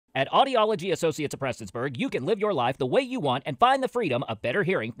At Audiology Associates of Prestonsburg, you can live your life the way you want and find the freedom of better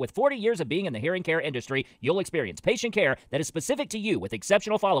hearing. With 40 years of being in the hearing care industry, you'll experience patient care that is specific to you with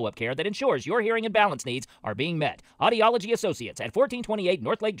exceptional follow-up care that ensures your hearing and balance needs are being met. Audiology Associates at 1428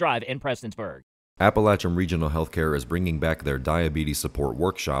 North Lake Drive in Prestonsburg. Appalachian Regional Healthcare is bringing back their diabetes support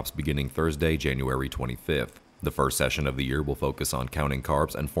workshops beginning Thursday, January 25th. The first session of the year will focus on counting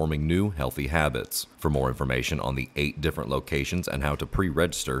carbs and forming new, healthy habits. For more information on the 8 different locations and how to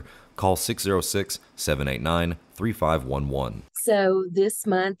pre-register, call 606-789-3511. So this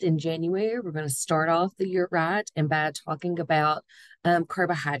month in January, we're going to start off the year right and by talking about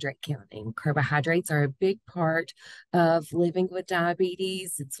carbohydrate counting. Carbohydrates are a big part of living with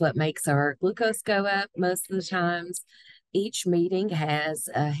diabetes. It's what makes our glucose go up most of the times. Each meeting has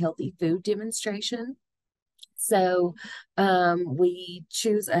a healthy food demonstration. So we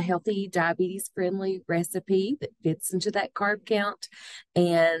choose a healthy diabetes-friendly recipe that fits into that carb count.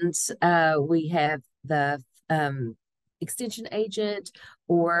 And we have the extension agent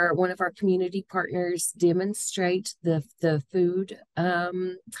or one of our community partners demonstrate the food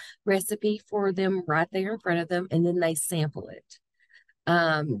recipe for them right there in front of them, and then they sample it.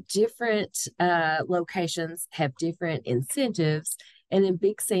 Different locations have different incentives. And in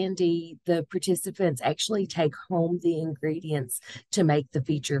Big Sandy, the participants actually take home the ingredients to make the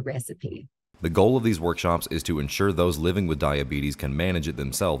featured recipe. The goal of these workshops is to ensure those living with diabetes can manage it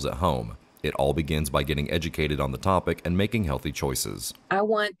themselves at home. It all begins by getting educated on the topic and making healthy choices. I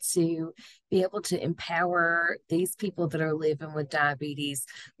want to be able to empower these people that are living with diabetes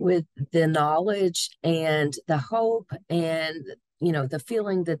with the knowledge and the hope and the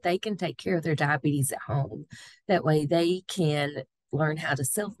feeling that they can take care of their diabetes at home. That way they can learn how to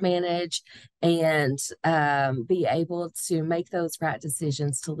self-manage and be able to make those right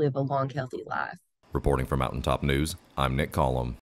decisions to live a long, healthy life. Reporting for Mountaintop News, I'm Nick Collum.